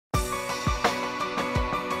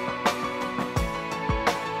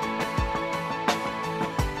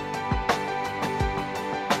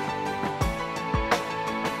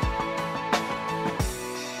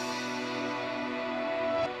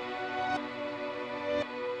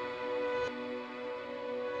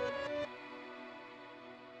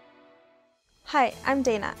Hi, I'm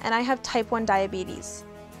Dana, and I have type 1 diabetes.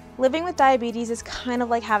 Living with diabetes is kind of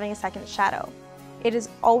like having a second shadow. It is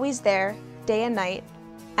always there, day and night,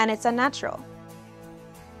 and it's unnatural.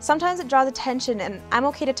 Sometimes it draws attention, and I'm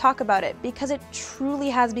okay to talk about it because it truly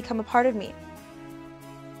has become a part of me.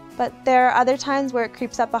 But there are other times where it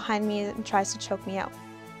creeps up behind me and tries to choke me out.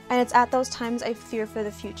 And it's at those times I fear for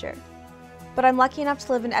the future. But I'm lucky enough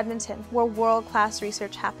to live in Edmonton, where world-class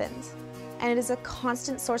research happens. And it is a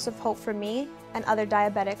constant source of hope for me and other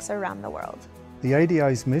diabetics around the world. The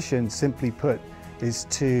ADI's mission, simply put, is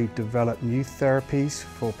to develop new therapies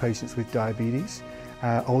for patients with diabetes,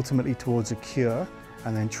 ultimately towards a cure,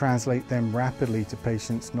 and then translate them rapidly to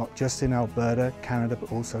patients not just in Alberta, Canada,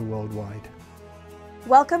 but also worldwide.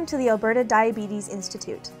 Welcome to the Alberta Diabetes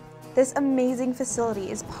Institute. This amazing facility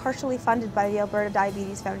is partially funded by the Alberta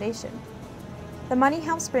Diabetes Foundation. The money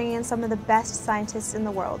helps bring in some of the best scientists in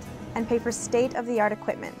the world and pay for state-of-the-art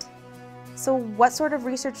equipment. So what sort of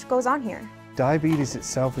research goes on here? Diabetes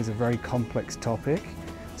itself is a very complex topic,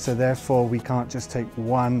 so therefore we can't just take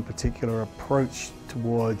one particular approach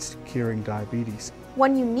towards curing diabetes.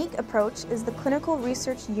 One unique approach is the Clinical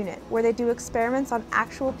Research Unit, where they do experiments on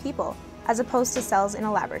actual people, as opposed to cells in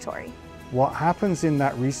a laboratory. What happens in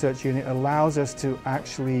that research unit allows us to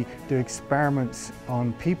actually do experiments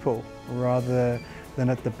on people rather than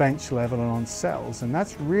at the bench level and on cells. And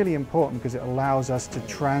that's really important because it allows us to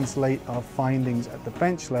translate our findings at the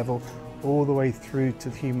bench level all the way through to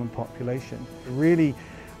the human population. A really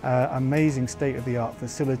amazing state-of-the-art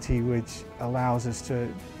facility which allows us to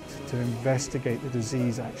investigate the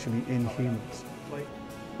disease actually in humans.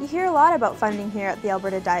 You hear a lot about funding here at the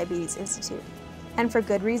Alberta Diabetes Institute, and for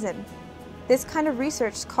good reason. This kind of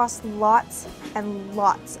research costs lots and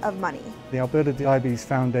lots of money. The Alberta Diabetes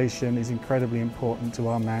Foundation is incredibly important to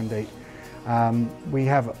our mandate. We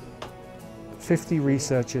have 50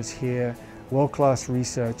 researchers here, world-class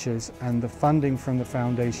researchers, and the funding from the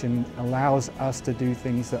foundation allows us to do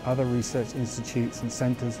things that other research institutes and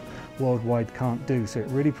centres worldwide can't do. So it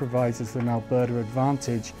really provides us an Alberta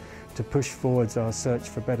advantage to push forwards our search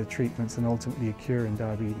for better treatments and ultimately a cure in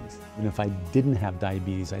diabetes. And if I didn't have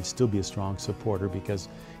diabetes, I'd still be a strong supporter because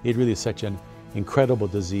it really is such an incredible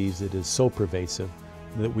disease. It is so pervasive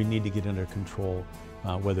that we need to get under control,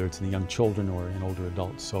 whether it's in the young children or in older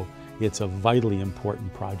adults. So it's a vitally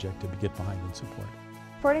important project to get behind and support.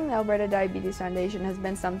 Supporting the Alberta Diabetes Foundation has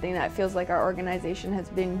been something that feels like our organization has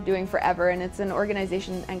been doing forever, and it's an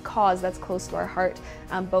organization and cause that's close to our heart,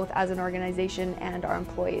 both as an organization and our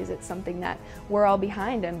employees. It's something that we're all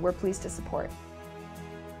behind and we're pleased to support.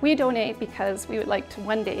 We donate because we would like to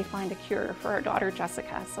one day find a cure for our daughter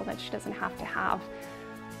Jessica so that she doesn't have to have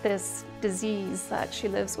this disease that she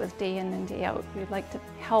lives with day in and day out. We'd like to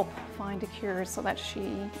help find a cure so that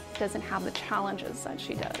she doesn't have the challenges that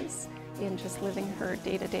she does in just living her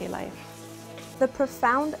day-to-day life. The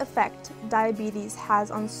profound effect diabetes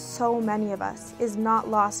has on so many of us is not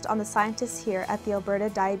lost on the scientists here at the Alberta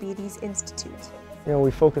Diabetes Institute. You know,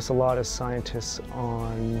 we focus a lot as scientists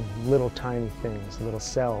on little tiny things, little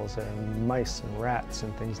cells and mice and rats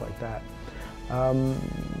and things like that.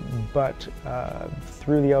 But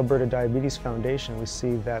through the Alberta Diabetes Foundation, we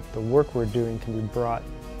see that the work we're doing can be brought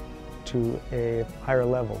to a higher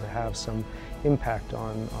level to have some impact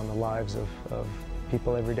on the lives of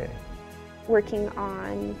people every day. Working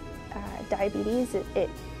on diabetes,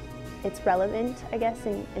 it's relevant, I guess,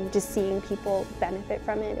 and just seeing people benefit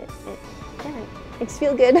from it, yeah, it makes you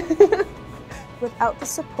feel good. Without the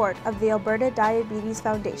support of the Alberta Diabetes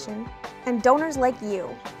Foundation and donors like you,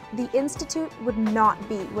 the Institute would not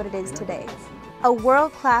be what it is today. A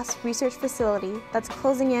world-class research facility that's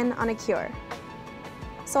closing in on a cure.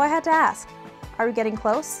 So I had to ask, are we getting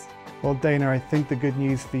close? Well, Dana, I think the good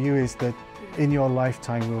news for you is that in your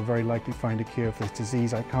lifetime we'll very likely find a cure for this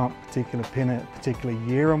disease. I can't pin a particular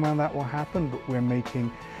year on when that will happen, but we're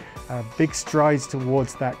making big strides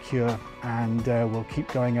towards that cure, and we'll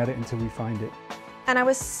keep going at it until we find it. And I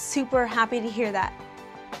was super happy to hear that.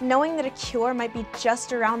 Knowing that a cure might be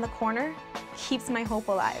just around the corner keeps my hope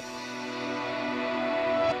alive.